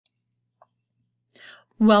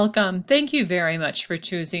Welcome. Thank you very much for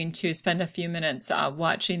choosing to spend a few minutes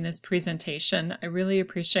watching this presentation. I really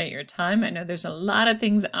appreciate your time. I know there's a lot of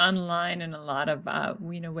things online and a lot of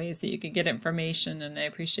ways that you could get information, and I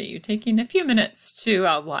appreciate you taking a few minutes to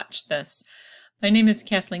watch this. My name is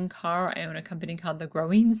Kathleen Carr. I own a company called The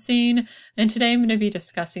Growing Scene, and today I'm going to be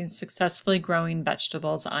discussing successfully growing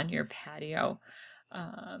vegetables on your patio.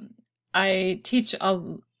 I teach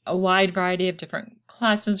a wide variety of different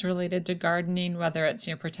classes related to gardening, whether it's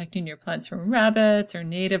protecting your plants from rabbits or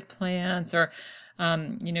native plants or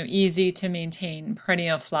easy to maintain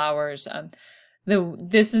perennial flowers.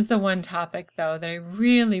 This is the one topic though that I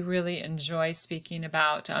really enjoy speaking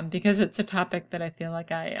about because it's a topic that I feel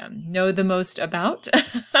like I know the most about.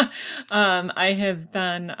 I have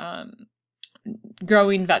been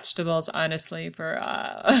growing vegetables, honestly, for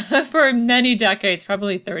for many decades,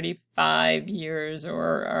 probably 35 years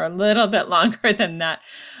or a little bit longer than that.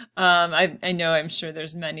 I'm sure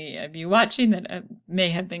there's many of you watching that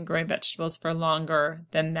may have been growing vegetables for longer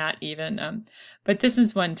than that even. But this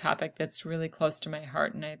is one topic that's really close to my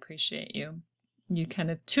heart, and I appreciate you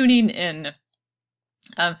kind of tuning in.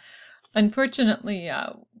 Unfortunately,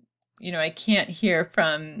 I can't hear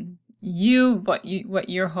from what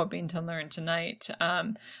you're hoping to learn tonight.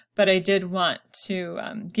 But I did want to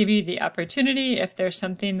give you the opportunity, if there's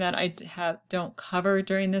something that I don't cover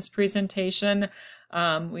during this presentation,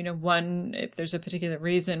 if there's a particular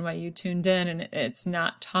reason why you tuned in and it's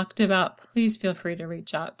not talked about, please feel free to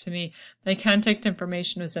reach out to me. My contact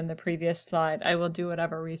information was in the previous slide. I will do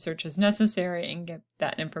whatever research is necessary and get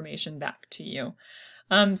that information back to you.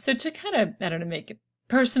 So to kind of, make it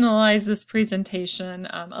personalize this presentation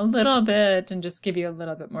a little bit and just give you a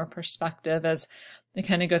little bit more perspective as I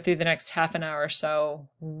kind of go through the next half an hour or so,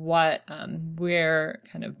 where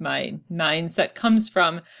kind of my mindset comes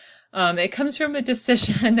from. It comes from a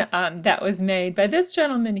decision that was made by this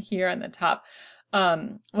gentleman here on the top.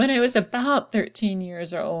 When I was about 13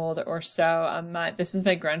 years old or so, this is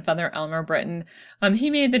my grandfather, Elmer Britton. He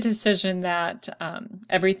made the decision that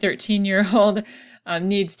every 13-year-old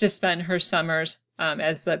needs to spend her summers,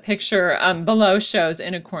 as the picture below shows,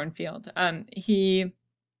 in a cornfield. He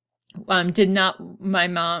did not, my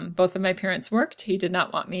mom, both of my parents worked. He did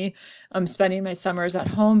not want me spending my summers at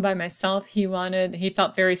home by myself. He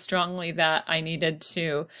felt very strongly that I needed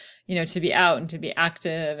to, to be out and to be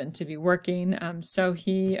active and to be working. So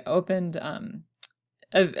he opened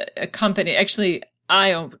a company. Actually,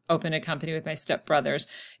 I opened a company with my stepbrothers.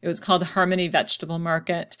 It was called Harmony Vegetable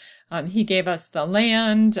Market. He gave us the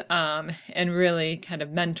land and really kind of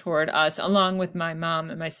mentored us, along with my mom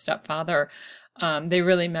and my stepfather. They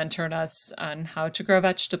really mentored us on how to grow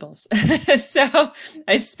vegetables. So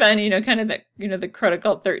I spent, kind of the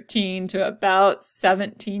critical 13 to about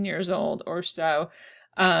 17 years old or so.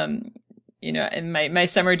 And my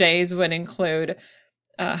summer days would include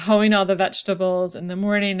hoeing all the vegetables in the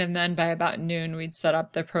morning, and then by about noon, we'd set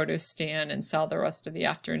up the produce stand and sell the rest of the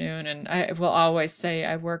afternoon. And I will always say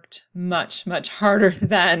I worked much harder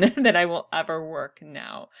then than I will ever work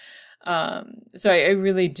now. So I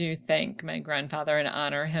really do thank my grandfather and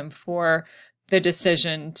honor him for the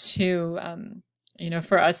decision to,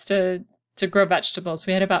 for us to grow vegetables.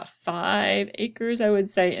 We had about 5 acres, I would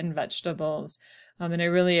say, in vegetables. And I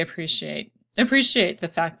really appreciate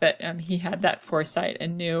the fact that he had that foresight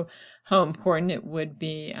and knew how important it would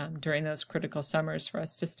be during those critical summers for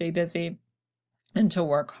us to stay busy and to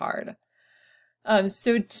work hard.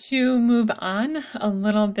 So to move on a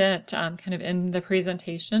little bit, kind of in the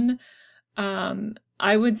presentation,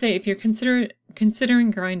 I would say if you're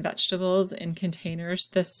considering growing vegetables in containers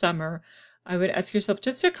this summer, I would ask yourself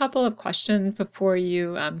just a couple of questions before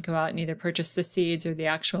you go out and either purchase the seeds or the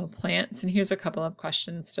actual plants. And here's a couple of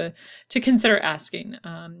questions to consider asking.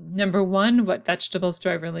 Number one, what vegetables do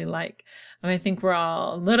I really like? I think we're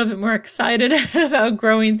all a little bit more excited about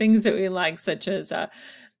growing things that we like, such as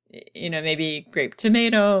maybe grape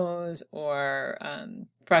tomatoes or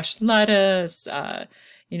fresh lettuce,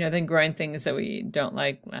 than growing things that we don't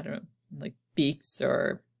like, I don't know, like beets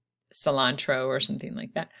or cilantro or something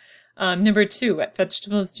like that. Number two, what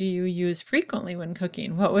vegetables do you use frequently when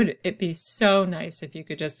cooking? What would it be so nice if you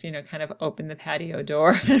could just, kind of open the patio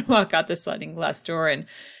door and walk out the sliding glass door and,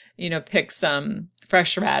 pick some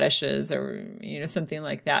fresh radishes or, something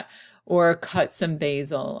like that, or cut some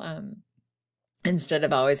basil, instead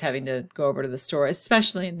of always having to go over to the store,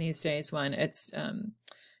 especially in these days when it's,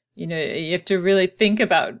 you have to really think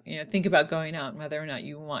about going out and whether or not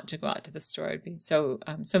you want to go out to the store. It'd be so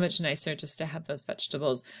much nicer just to have those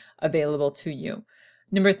vegetables available to you.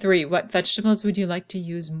 Number three, what vegetables would you like to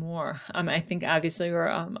use more? I think obviously we're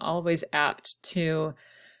always apt to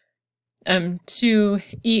to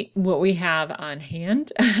eat what we have on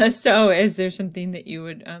hand. So is there something that you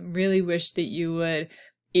would really wish that you would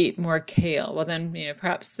eat more kale? Well, then,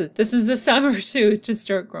 perhaps this is the summer to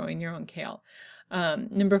start growing your own kale.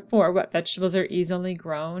 Number 4, what vegetables are easily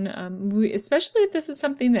grown? Especially if this is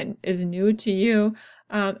something that is new to you,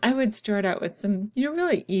 I would start out with some,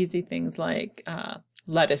 really easy things like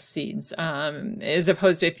lettuce seeds, as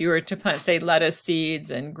opposed to if you were to plant, say, lettuce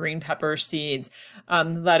seeds and green pepper seeds.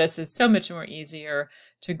 Lettuce is so much more easier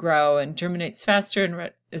to grow and germinates faster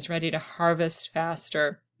and is ready to harvest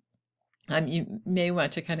faster. You may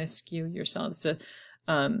want to kind of skew yourselves to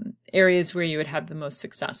areas where you would have the most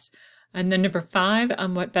success. And then number 5,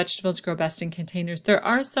 what vegetables grow best in containers? There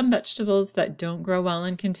are some vegetables that don't grow well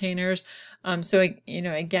in containers. So,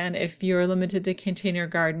 again, if you're limited to container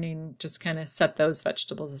gardening, just kind of set those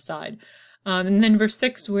vegetables aside. And then number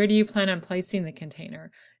 6, where do you plan on placing the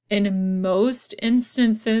container? In most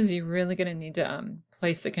instances, you're really going to need to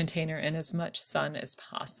place the container in as much sun as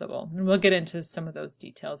possible. And we'll get into some of those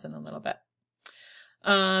details in a little bit.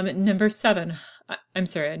 Number 7, I'm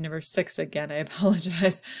sorry, number 6 again, I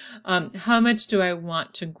apologize. How much do I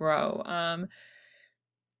want to grow?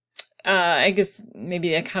 I guess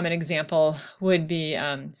maybe a common example would be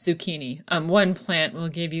zucchini. One plant will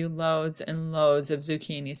give you loads and loads of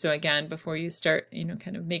zucchini. So again, before you start,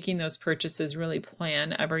 kind of making those purchases, really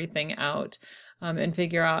plan everything out and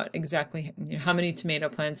figure out exactly how many tomato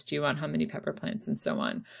plants do you want, how many pepper plants, and so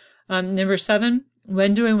on. Number 7,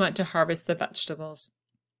 when do I want to harvest the vegetables?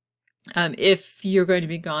 If you're going to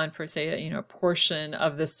be gone for, say, a portion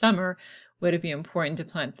of the summer, would it be important to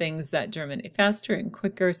plant things that germinate faster and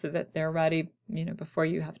quicker so that they're ready, before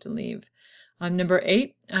you have to leave? Number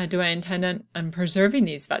 8, do I intend on preserving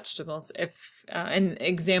these vegetables? And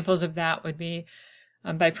examples of that would be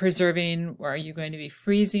by preserving, or are you going to be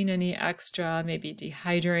freezing any extra, maybe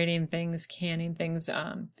dehydrating things, canning things,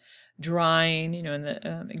 drying, in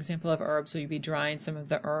the example of herbs, will you be drying some of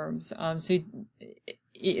the herbs? So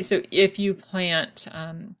if you plant,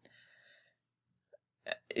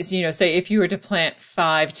 say if you were to plant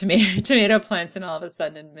 5 tomato plants and all of a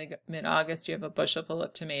sudden in mid-August you have a bushel full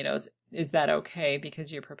of tomatoes, is that okay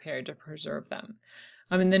because you're prepared to preserve them?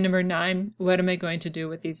 And then number 9, what am I going to do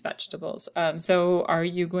with these vegetables? So are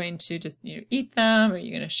you going to just eat them? Are you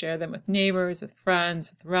going to share them with neighbors, with friends,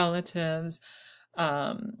 with relatives?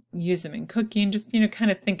 Use them in cooking? Just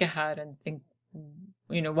kind of think ahead and think,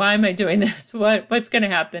 why am I doing this? What's going to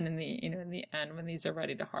happen in the in the end when these are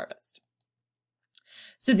ready to harvest?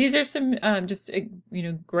 So these are some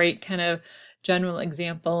great kind of general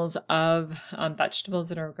examples of vegetables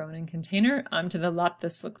that are grown in container. To the left,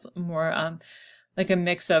 this looks more like a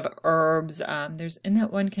mix of herbs. There's in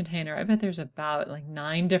that one container, I bet there's about like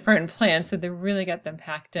 9 different plants, so they really got them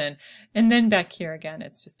packed in. And then back here again,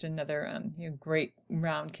 it's just another great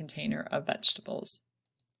round container of vegetables.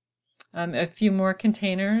 A few more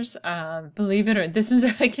containers. Believe it or not, this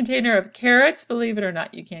is a container of carrots. Believe it or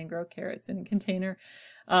not, you can grow carrots in a container.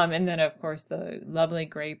 And then, of course, the lovely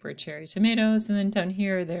grape or cherry tomatoes. And then down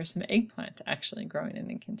here, there's some eggplant actually growing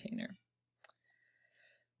in a container.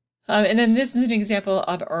 And then this is an example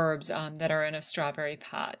of herbs that are in a strawberry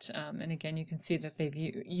pot. And again, you can see that they've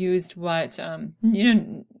used what,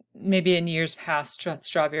 maybe in years past,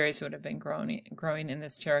 strawberries would have been growing in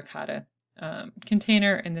this terracotta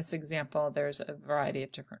container. In this example, there's a variety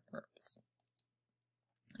of different herbs.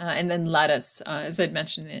 And then lettuce, as I'd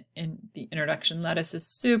mentioned in the introduction, lettuce is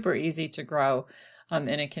super easy to grow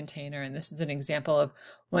in a container. And this is an example of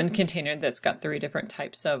one container that's got 3 different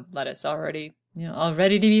types of lettuce already, all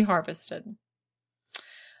ready to be harvested.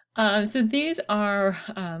 So these are,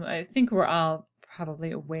 I think we're all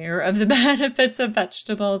probably aware of the benefits of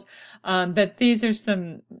vegetables, but these are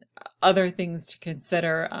some other things to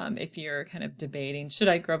consider if you're kind of debating, should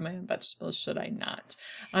I grow my own vegetables, should I not?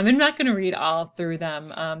 I'm not going to read all through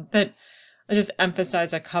them, but I'll just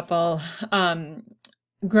emphasize a couple.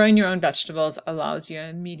 Growing your own vegetables allows you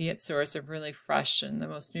an immediate source of really fresh and the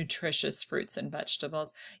most nutritious fruits and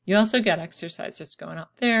vegetables. You also get exercise just going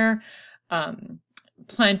out there,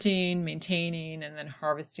 planting, maintaining, and then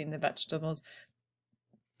harvesting the vegetables.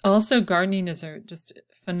 Also, gardening is a just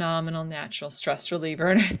phenomenal natural stress reliever,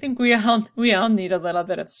 and I think we all need a little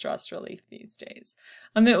bit of stress relief these days.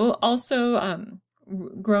 It will also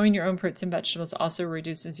growing your own fruits and vegetables also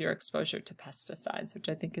reduces your exposure to pesticides, which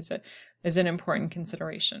I think is an important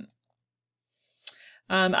consideration.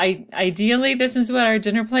 Ideally, this is what our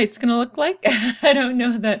dinner plate's going to look like. I don't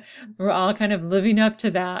know that we're all kind of living up to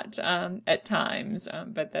that at times,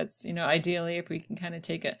 but that's ideally if we can kind of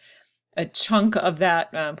take a chunk of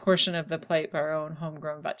that portion of the plate by our own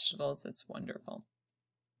homegrown vegetables, that's wonderful.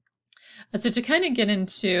 So to kind of get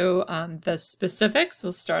into the specifics,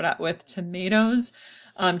 we'll start out with tomatoes.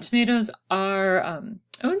 Tomatoes are, I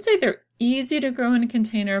wouldn't say they're easy to grow in a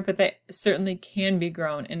container, but they certainly can be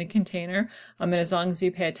grown in a container. And as long as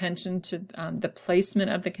you pay attention to the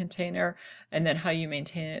placement of the container and then how you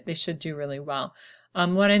maintain it, they should do really well.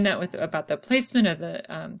 What I meant about the placement of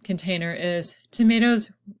the container is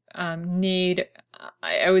tomatoes need,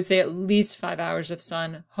 I would say, at least 5 hours of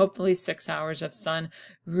sun, hopefully 6 hours of sun.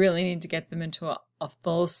 Really need to get them into a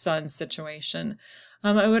full sun situation.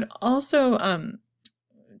 I would also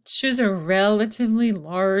choose a relatively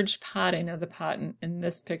large pot. I know the pot in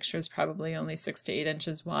this picture is probably only 6 to 8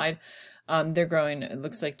 inches wide. They're growing, it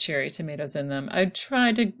looks like cherry tomatoes in them. I'd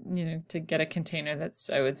try to, to get a container that's,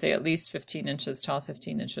 I would say, at least 15 inches tall,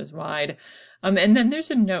 15 inches wide. And then there's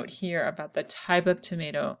a note here about the type of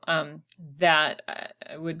tomato that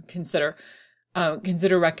I would consider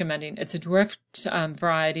recommending. It's a dwarf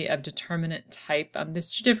variety of determinate type.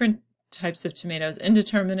 There's 2 different types of tomatoes,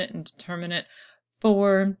 indeterminate and determinate.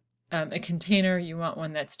 For a container, you want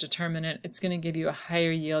one that's determinate. It's going to give you a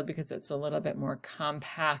higher yield because it's a little bit more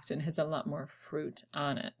compact and has a lot more fruit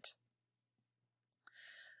on it.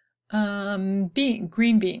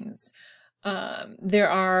 Green beans. There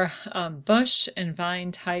are bush and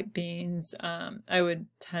vine type beans. I would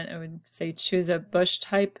say choose a bush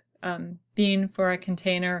type bean for a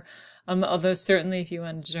container. Although certainly if you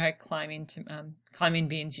want to try climbing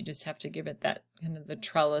beans, you just have to give it that kind of the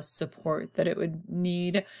trellis support that it would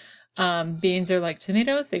need. Beans are like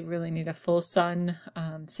tomatoes. They really need a full sun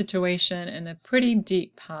situation and a pretty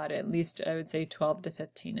deep pot, at least I would say 12 to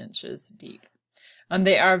 15 inches deep.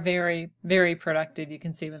 They are very, very productive. You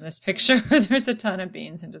can see in this picture, there's a ton of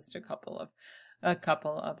beans and just a couple of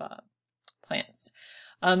plants.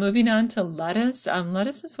 Moving on to lettuce.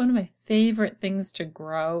 Lettuce is one of my favorite things to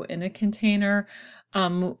grow in a container.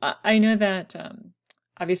 I know that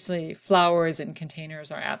obviously flowers in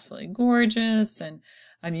containers are absolutely gorgeous, and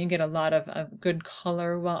you get a lot of good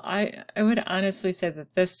color. Well, I would honestly say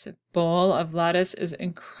that this bowl of lettuce is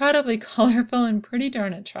incredibly colorful and pretty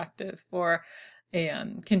darn attractive for a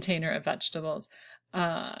container of vegetables.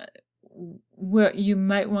 What you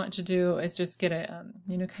might want to do is just get a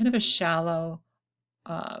kind of a shallow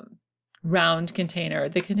round container.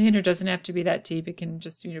 The container doesn't have to be that deep. It can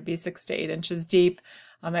just be 6 to 8 inches deep.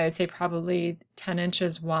 I would say probably 10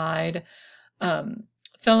 inches wide.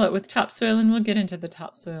 Fill it with topsoil, and we'll get into the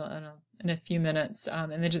topsoil in a few minutes.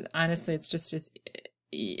 And then just honestly, it's just as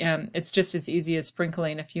easy as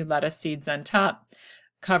sprinkling a few lettuce seeds on top.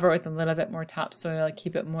 Cover it with a little bit more topsoil,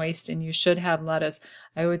 keep it moist, and you should have lettuce.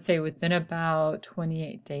 I would say within about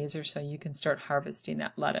 28 days or so, you can start harvesting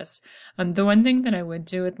that lettuce. The one thing that I would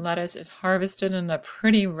do with lettuce is harvest it on a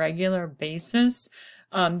pretty regular basis,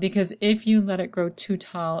 because if you let it grow too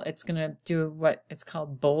tall, it's going to do what it's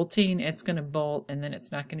called bolting. It's going to bolt, and then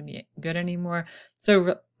it's not going to be good anymore.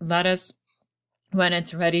 So lettuce, when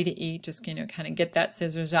it's ready to eat, just kind of get that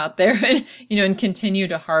scissors out there and and continue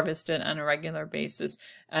to harvest it on a regular basis,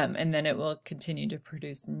 and then it will continue to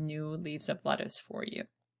produce new leaves of lettuce for you.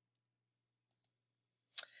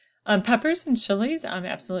 Peppers and chilies,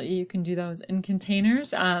 absolutely you can do those in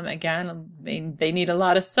containers. Again, they need a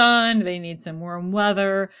lot of sun. They need some warm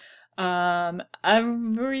weather.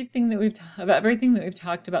 Everything that we've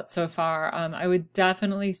talked about so far, I would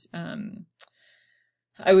definitely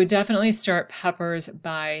start peppers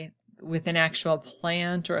with an actual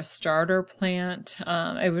plant or a starter plant.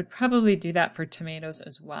 I would probably do that for tomatoes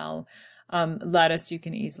as well. Lettuce you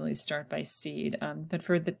can easily start by seed, but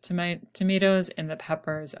for the tomatoes and the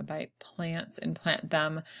peppers, by plants and plant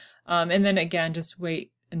them. And then again, just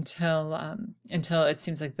wait until it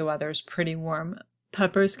seems like the weather is pretty warm.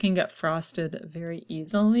 Peppers can get frosted very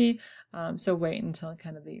easily, so wait until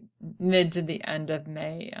kind of the mid to the end of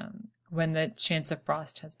May, when the chance of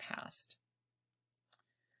frost has passed.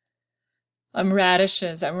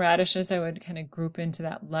 Radishes. Radishes I would kind of group into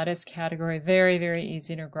that lettuce category. Very, very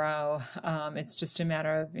easy to grow. It's just a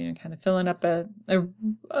matter of kind of filling up a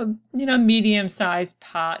medium-sized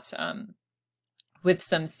pot with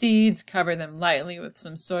some seeds, cover them lightly with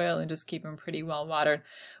some soil, and just keep them pretty well watered.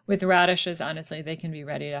 With radishes, honestly, they can be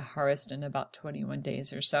ready to harvest in about 21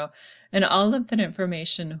 days or so. And all of that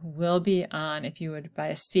information will be on, if you would buy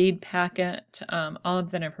a seed packet, all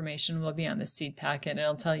of that information will be on the seed packet.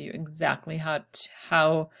 It'll tell you exactly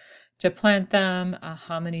how to plant them,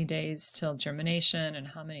 how many days till germination, and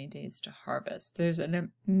how many days to harvest. There's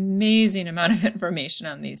an amazing amount of information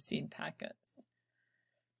on these seed packets.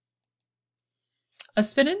 A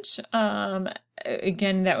spinach,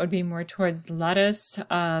 again, that would be more towards lettuce.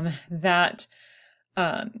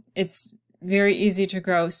 It's very easy to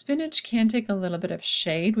grow. Spinach can take a little bit of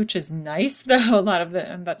shade, which is nice, though. A lot of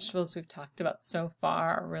the vegetables we've talked about so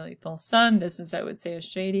far are really full sun. This is, I would say, a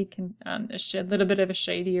little bit of a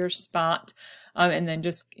shadier spot, and then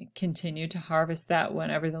just continue to harvest that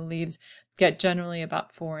whenever the leaves get generally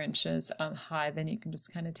about 4 inches high. Then you can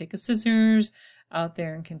just kind of take a scissors out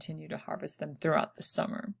there and continue to harvest them throughout the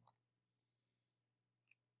summer.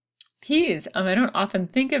 Peas. I don't often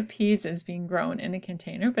think of peas as being grown in a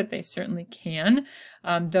container, but they certainly can.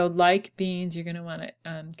 Though like beans, you're going to want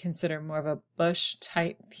to consider more of a bush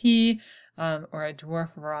type pea or a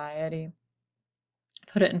dwarf variety.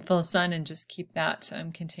 Put it in full sun and just keep that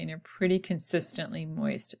container pretty consistently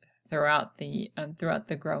moist throughout the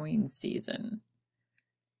growing season.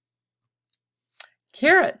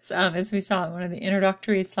 Carrots, as we saw in one of the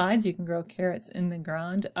introductory slides, you can grow carrots in the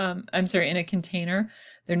ground. In a container.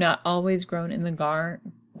 They're not always grown in the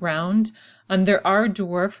ground. There are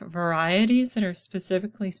dwarf varieties that are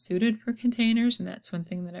specifically suited for containers, and that's one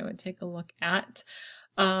thing that I would take a look at.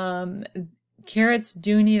 Carrots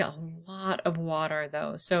do need a lot of water,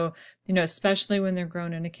 though. So, especially when they're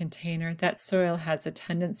grown in a container, that soil has a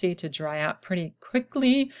tendency to dry out pretty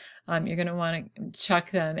quickly. You're going to want to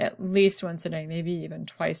check them at least once a day, maybe even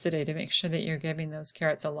twice a day, to make sure that you're giving those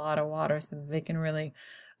carrots a lot of water so that they can really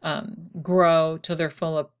grow till they're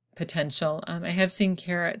full of potential. I have seen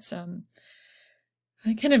carrots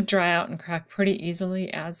kind of dry out and crack pretty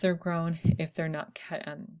easily as they're grown if they're not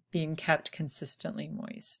being kept consistently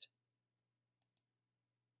moist.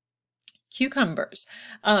 Cucumbers.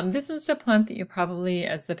 This is a plant that you probably,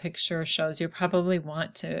 as the picture shows, you probably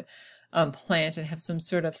want to plant and have some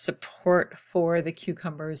sort of support for the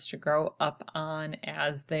cucumbers to grow up on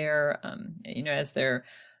as they're, as they're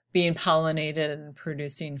being pollinated and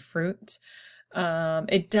producing fruit.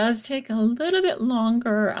 It does take a little bit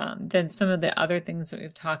longer than some of the other things that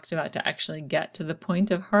we've talked about to actually get to the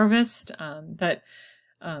point of harvest, but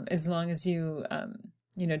as long as you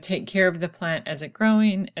take care of the plant as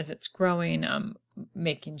it's growing,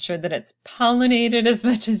 making sure that it's pollinated as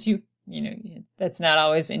much as that's not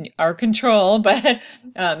always in our control, but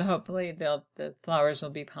hopefully the flowers will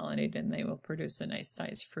be pollinated and they will produce a nice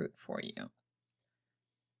size fruit for you.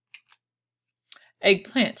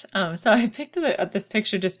 Eggplant. So I picked up this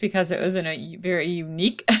picture just because it was in a very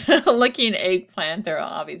unique looking eggplant. They're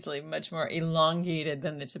obviously much more elongated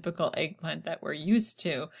than the typical eggplant that we're used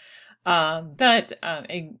to. I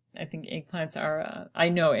think eggplants I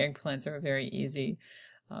know eggplants are a very easy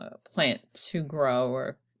plant to grow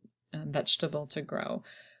or vegetable to grow.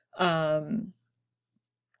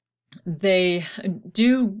 They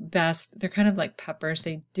do best, they're kind of like peppers,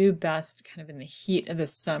 they do best kind of in the heat of the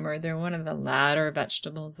summer. They're one of the latter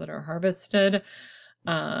vegetables that are harvested.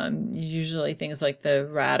 Usually things like the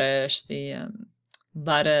radish, the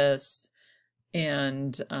lettuce,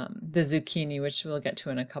 and the zucchini, which we'll get to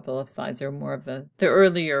in a couple of slides, are more of the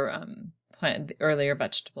earlier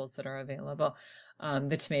vegetables that are available.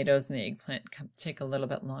 The tomatoes and the eggplant take a little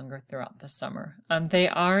bit longer throughout the summer. They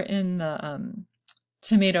are in the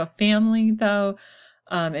tomato family, though,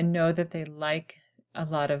 and know that they like a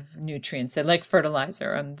lot of nutrients. They like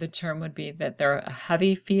fertilizer. The term would be that they're a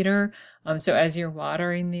heavy feeder. So as you're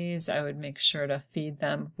watering these, I would make sure to feed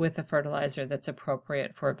them with a fertilizer that's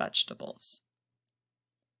appropriate for vegetables.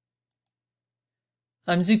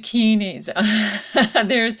 Zucchinis.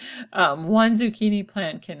 There's one zucchini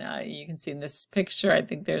plant you can see in this picture, I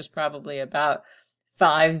think there's probably about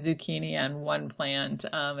 5 zucchini on one plant.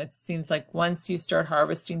 It seems like once you start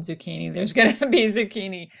harvesting zucchini, there's going to be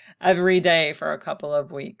zucchini every day for a couple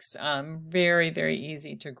of weeks. Very, very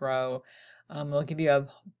easy to grow. Will give you a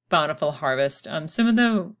bountiful harvest. Some of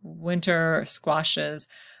the winter squashes,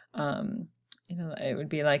 it would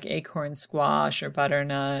be like acorn squash or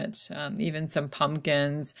butternut, even some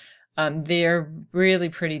pumpkins. They're really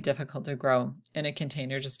pretty difficult to grow in a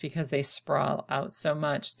container just because they sprawl out so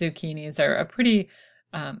much. Zucchinis are a pretty,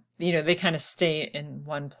 they kind of stay in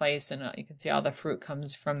one place, and you can see all the fruit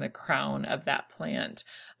comes from the crown of that plant.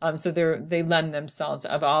 So they lend themselves,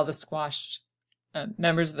 of all the squash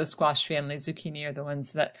members of the squash family, zucchini are the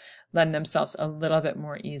ones that lend themselves a little bit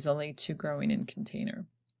more easily to growing in container.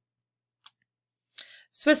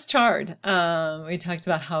 Swiss chard. We talked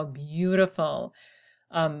about how beautiful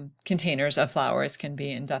containers of flowers can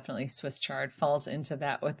be, and definitely Swiss chard falls into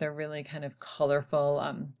that with a really kind of colorful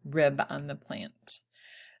rib on the plant.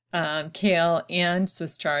 Kale and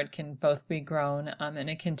Swiss chard can both be grown in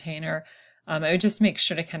a container. I would just make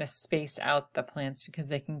sure to kind of space out the plants because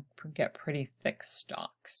they can get pretty thick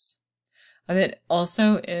stalks. It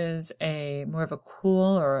also is more of a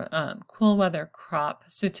cool or cool weather crop.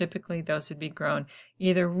 So typically those would be grown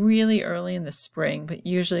either really early in the spring, but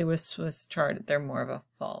usually with Swiss chard, they're more of a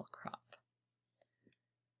fall crop.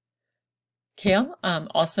 Kale,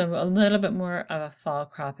 also a little bit more of a fall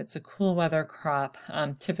crop. It's a cool weather crop.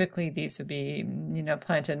 Typically these would be,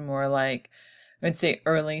 planted more like, I would say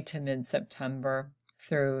early to mid-September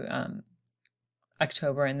through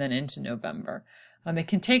October and then into November. It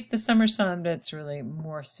can take the summer sun, but it's really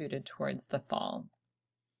more suited towards the fall.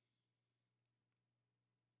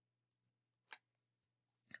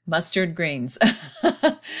 Mustard greens.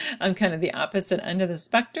 I'm kind of the opposite end of the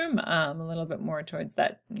spectrum, a little bit more towards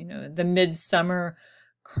that, the midsummer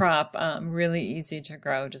crop, really easy to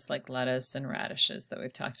grow, just like lettuce and radishes that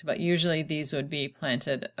we've talked about. Usually these would be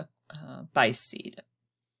planted by seed.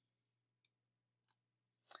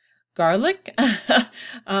 Garlic,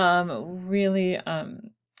 really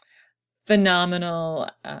phenomenal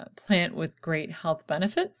plant with great health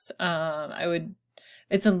benefits.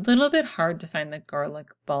 It's a little bit hard to find the garlic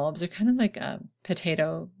bulbs. They're kind of like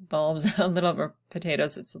potato bulbs, a little bit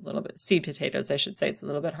potatoes. It's a little bit seed potatoes, I should say. It's a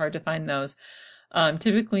little bit hard to find those.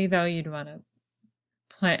 Typically, though, you'd want to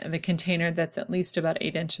plant the container that's at least about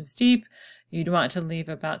 8 inches deep. You'd want to leave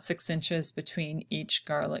about 6 inches between each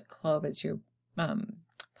garlic clove as you're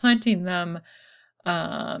planting them.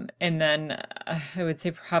 And then I would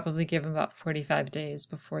say probably give them about 45 days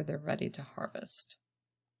before they're ready to harvest.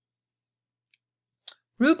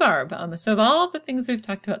 Rhubarb. So of all the things we've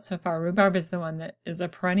talked about so far, rhubarb is the one that is a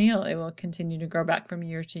perennial. It will continue to grow back from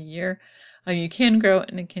year to year. You can grow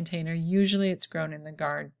it in a container. Usually it's grown in the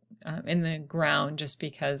ground just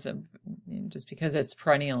because it's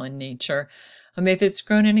perennial in nature. If it's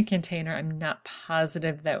grown in a container, I'm not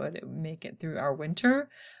positive that would make it through our winter.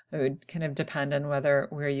 It would kind of depend on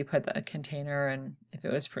where you put the container and if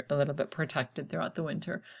it was a little bit protected throughout the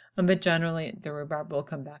winter. But generally, the rhubarb will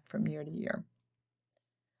come back from year to year.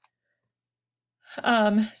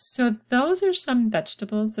 So those are some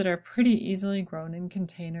vegetables that are pretty easily grown in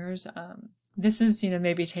containers. This is,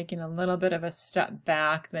 maybe taking a little bit of a step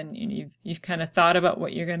back. Then you've kind of thought about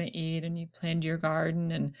what you're going to eat, and you've planned your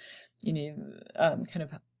garden, and you've kind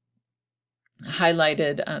of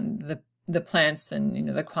highlighted the plants and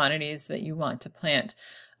the quantities that you want to plant.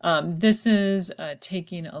 This is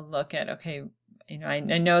taking a look at, okay, I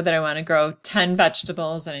know that I want to grow 10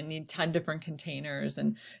 vegetables and I need 10 different containers,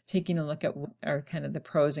 and taking a look at what are kind of the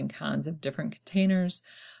pros and cons of different containers.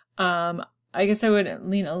 I guess I would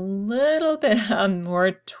lean a little bit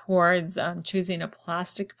more towards choosing a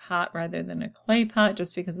plastic pot rather than a clay pot,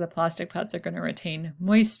 just because the plastic pots are going to retain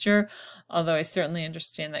moisture. Although I certainly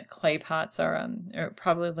understand that clay pots are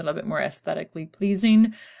probably a little bit more aesthetically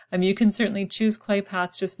pleasing. You can certainly choose clay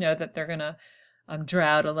pots, just know that they're going to dry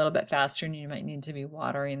out a little bit faster, and you might need to be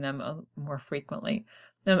watering them more frequently.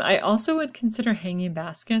 I also would consider hanging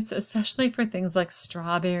baskets, especially for things like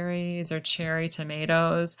strawberries or cherry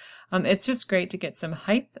tomatoes. It's just great to get some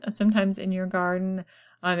height sometimes in your garden,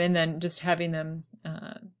 and then just having them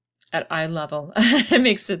at eye level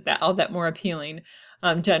makes it all that more appealing.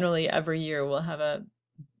 Generally, every year we'll have a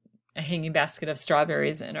hanging basket of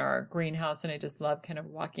strawberries in our greenhouse, and I just love kind of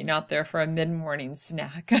walking out there for a mid-morning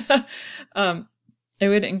snack. I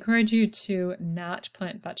would encourage you to not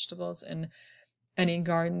plant vegetables in any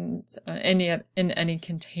gardens, in any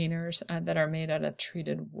containers that are made out of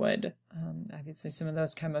treated wood. Obviously, some of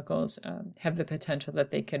those chemicals have the potential that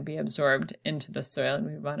they could be absorbed into the soil, and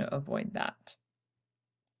we want to avoid that.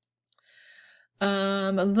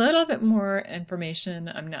 A little bit more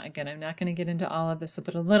information. I'm not going to get into all of this,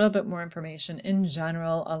 but a little bit more information in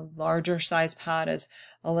general. A larger size pot is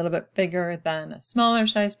a little bit bigger than a smaller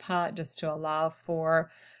size pot, just to allow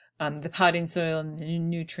for the potting soil and the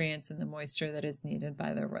nutrients and the moisture that is needed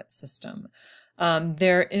by the root system.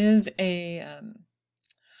 There is a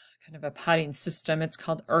kind of a potting system. It's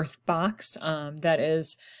called Earthbox,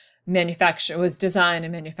 that was designed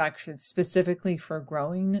and manufactured specifically for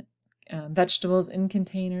growing vegetables in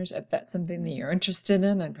containers. If that's something that you're interested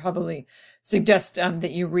in, I'd probably suggest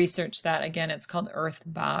that you research that. Again, it's called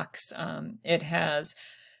Earthbox.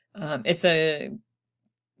 It's a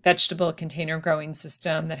vegetable container growing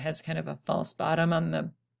system that has kind of a false bottom on the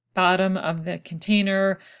bottom of the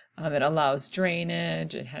container. It allows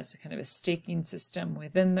drainage. It has kind of a staking system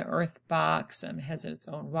within the Earthbox. It has its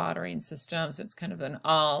own watering system. So it's kind of an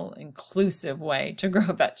all-inclusive way to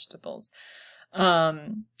grow vegetables.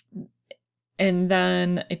 And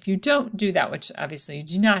then if you don't do that, which obviously you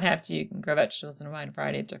do not have to, you can grow vegetables in a wide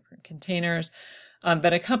variety of different containers.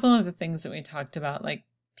 But a couple of the things that we talked about, like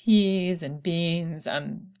peas and beans,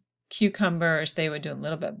 cucumbers, they would do a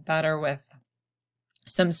little bit better with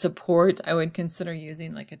some support. I would consider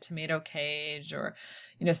using like a tomato cage or,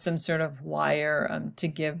 some sort of wire to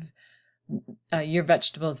give your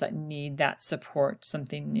vegetables that need that support,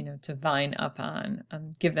 something, to vine up on,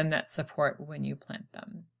 give them that support when you plant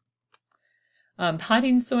them.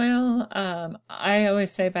 Potting soil, I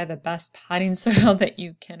always say buy the best potting soil that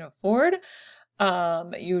you can afford.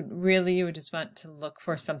 You would just want to look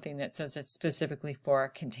for something that says it's specifically for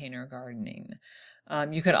container gardening.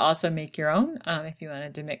 You could also make your own if you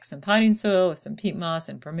wanted to mix some potting soil with some peat moss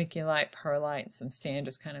and vermiculite, perlite, some sand,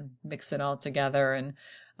 just kind of mix it all together and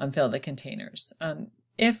fill the containers.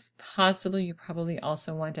 If possible, you probably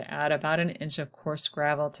also want to add about 1 inch of coarse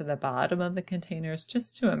gravel to the bottom of the containers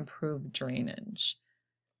just to improve drainage.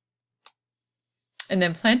 And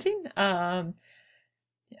then planting,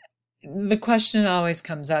 the question always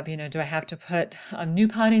comes up, do I have to put new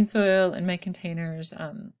potting soil in my containers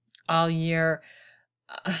all year?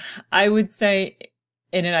 I would say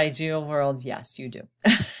in an ideal world, yes, you do.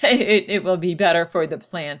 It will be better for the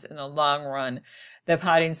plants in the long run. The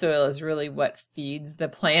potting soil is really what feeds the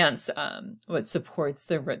plants, what supports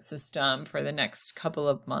the root system for the next couple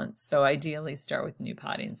of months. So ideally start with new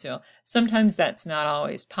potting soil. Sometimes that's not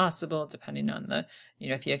always possible depending on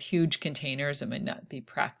if you have huge containers, it might not be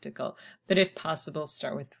practical. But if possible,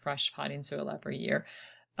 start with fresh potting soil every year.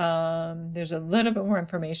 There's a little bit more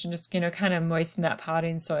information, just, kind of moisten that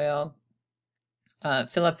potting soil,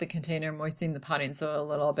 fill up the container, moisten the potting soil a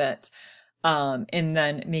little bit. And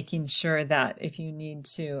then making sure that if you need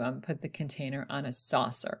to put the container on a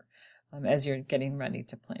saucer as you're getting ready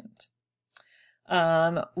to plant.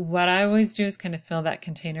 What I always do is kind of fill that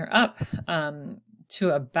container up to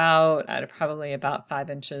probably about 5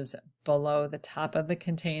 inches below the top of the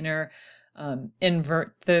container.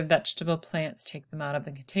 Invert the vegetable plants, take them out of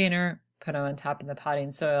the container, put them on top of the potting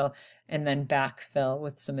soil, and then backfill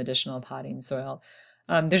with some additional potting soil.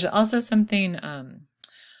 There's also something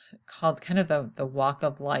called kind of the walk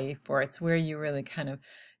of life, or it's where you really kind of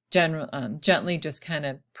gently just kind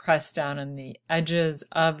of press down on the edges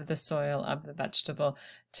of the soil of the vegetable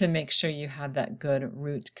to make sure you have that good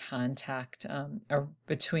root contact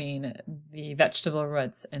between the vegetable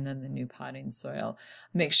roots and then the new potting soil.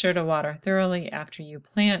 Make sure to water thoroughly after you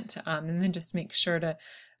plant, and then just make sure to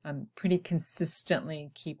pretty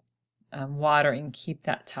consistently keep watering, keep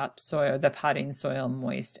that top soil, the potting soil,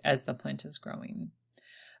 moist as the plant is growing.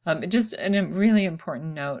 Just a really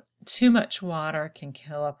important note, too much water can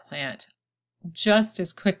kill a plant just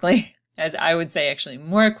as quickly as, I would say, actually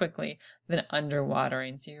more quickly than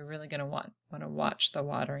underwatering. So you're really going to want to watch the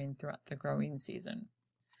watering throughout the growing season.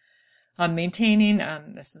 Maintaining,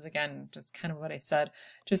 this is again just kind of what I said,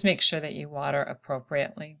 just make sure that you water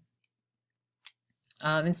appropriately.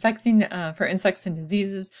 Inspecting for insects and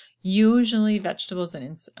diseases. Usually vegetables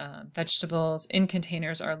in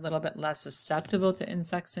containers are a little bit less susceptible to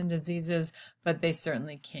insects and diseases, but they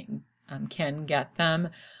certainly can get them.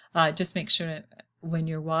 Just make sure that when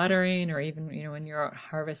you're watering or even when you're out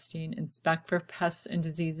harvesting, inspect for pests and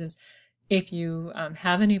diseases. If you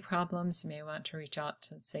have any problems, you may want to reach out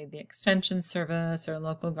to, say, the Extension Service or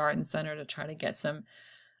local garden center to try to get some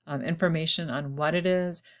information on what it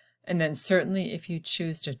is. And then certainly if you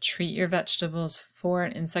choose to treat your vegetables for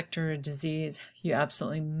an insect or a disease, you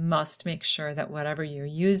absolutely must make sure that whatever you're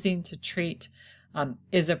using to treat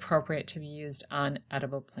is appropriate to be used on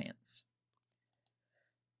edible plants.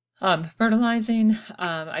 Fertilizing,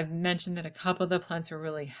 I've mentioned that a couple of the plants are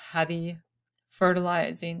really heavy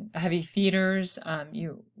feeders.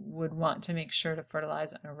 You would want to make sure to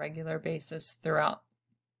fertilize on a regular basis throughout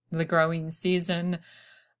the growing season.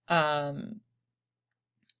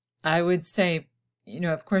 I would say,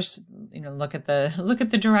 of course, look at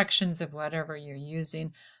the directions of whatever you're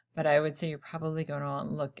using, but I would say you're probably going to want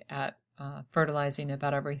to look at fertilizing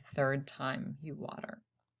about every third time you water.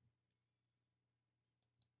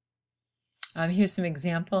 Here's some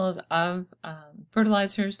examples of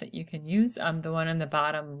fertilizers that you can use. The one on the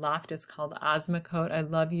bottom left is called Osmocote. I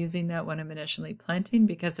love using that when I'm initially planting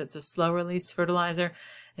because it's a slow release fertilizer.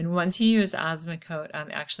 And once you use Osmocote,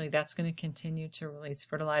 actually that's going to continue to release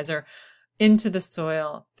fertilizer into the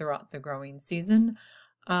soil throughout the growing season.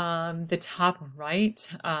 The top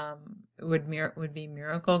right would be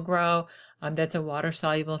Miracle Grow. That's a water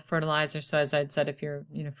soluble fertilizer. So as I'd said, if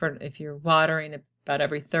you're watering about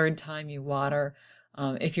every third time you water,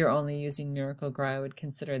 if you're only using Miracle Grow, I would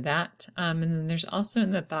consider that. And then there's also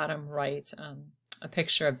in the bottom right a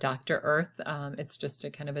picture of Dr. Earth. It's just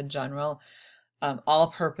a kind of a general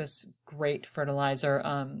all-purpose great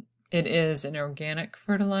fertilizer. It is an organic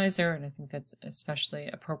fertilizer, and I think that's especially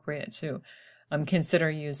appropriate to consider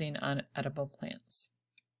using on edible plants.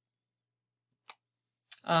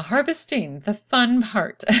 Harvesting, the fun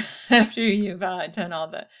part after you've done all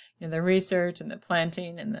the the research and the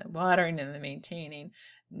planting and the watering and the maintaining.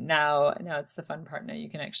 Now it's the fun part. Now you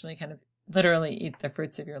can actually kind of literally eat the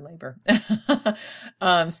fruits of your labor.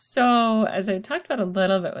 So as I talked about a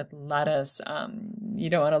little bit with lettuce, you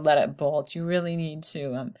don't want to let it bolt. You really need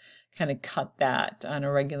to kind of cut that on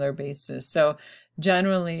a regular basis. So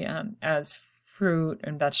generally, as fruit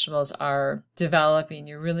and vegetables are developing,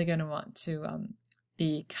 you're really going to want to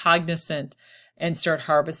be cognizant and start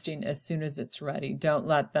harvesting as soon as it's ready. Don't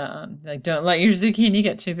let the don't let your zucchini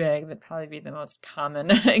get too big. That'd probably be the most common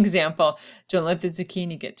example. Don't let the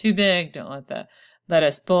zucchini get too big. Don't let the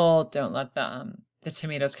lettuce bolt. Don't let the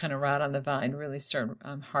tomatoes kind of rot on the vine. Really start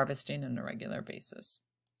harvesting on a regular basis.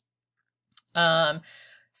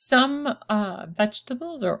 Some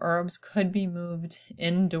vegetables or herbs could be moved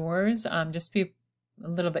indoors. Just be a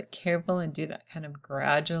little bit careful and do that kind of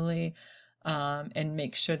gradually. And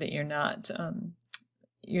make sure that you're not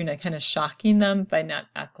kind of shocking them by not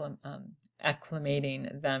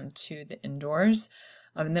acclimating them to the indoors.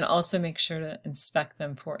 And then also make sure to inspect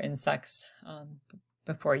them for insects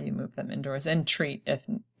before you move them indoors, and treat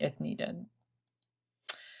if needed.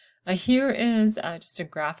 Here is just a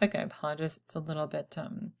graphic. I apologize, it's a little bit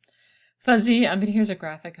fuzzy, but here's a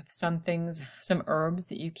graphic of some herbs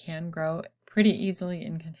that you can grow pretty easily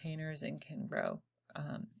in containers and can grow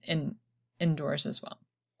indoors as well.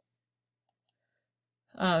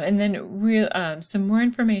 And then some more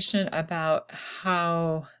information about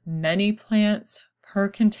how many plants per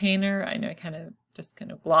container. I know I kind of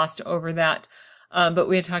glossed over that, but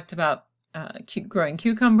we had talked about growing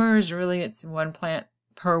cucumbers. Really, it's 1 plant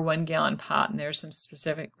per 1 gallon pot, and there's some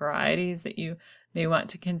specific varieties that you may want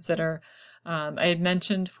to consider. I had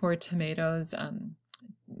mentioned for tomatoes,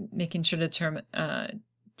 making sure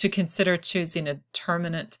to consider choosing a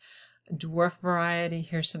determinate dwarf variety.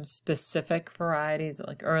 Here's some specific varieties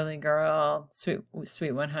like Early Girl,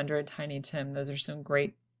 Sweet 100, Tiny Tim. Those are some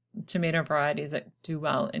great tomato varieties that do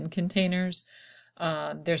well in containers.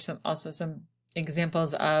 There's also some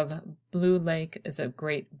examples of Blue Lake is a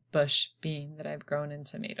great bush bean that I've grown in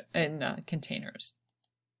containers.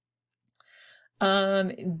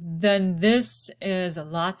 Then this is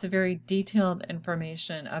lots of very detailed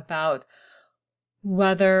information about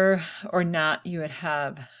whether or not you would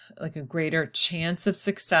have like a greater chance of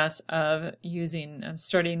success of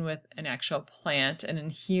starting with an actual plant. And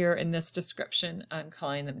in this description, I'm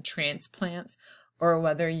calling them transplants, or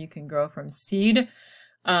whether you can grow from seed.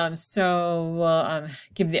 So we'll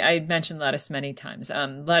I mentioned lettuce many times.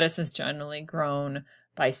 Lettuce is generally grown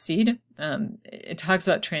by seed. It talks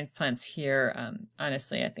about transplants here.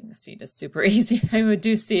 Honestly, I think seed is super easy. I would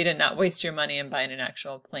do seed and not waste your money and buying an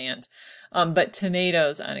actual plant. But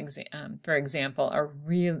tomatoes, for example, are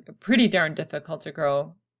really pretty darn difficult to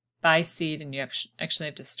grow by seed, and you actually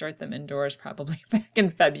have to start them indoors probably back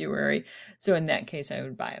in February. So in that case, I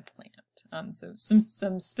would buy a plant. So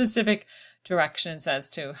some specific directions as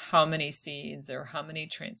to how many seeds or how many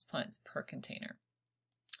transplants per container.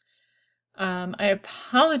 I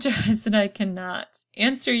apologize that I cannot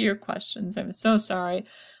answer your questions. I'm so sorry.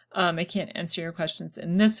 I can't answer your questions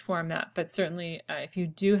in this format, but certainly if you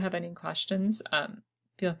do have any questions,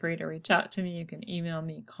 feel free to reach out to me. You can email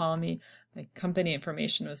me, call me. My company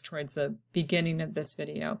information was towards the beginning of this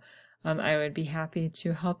video. I would be happy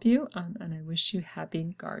to help you, and I wish you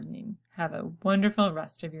happy gardening. Have a wonderful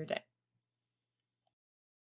rest of your day.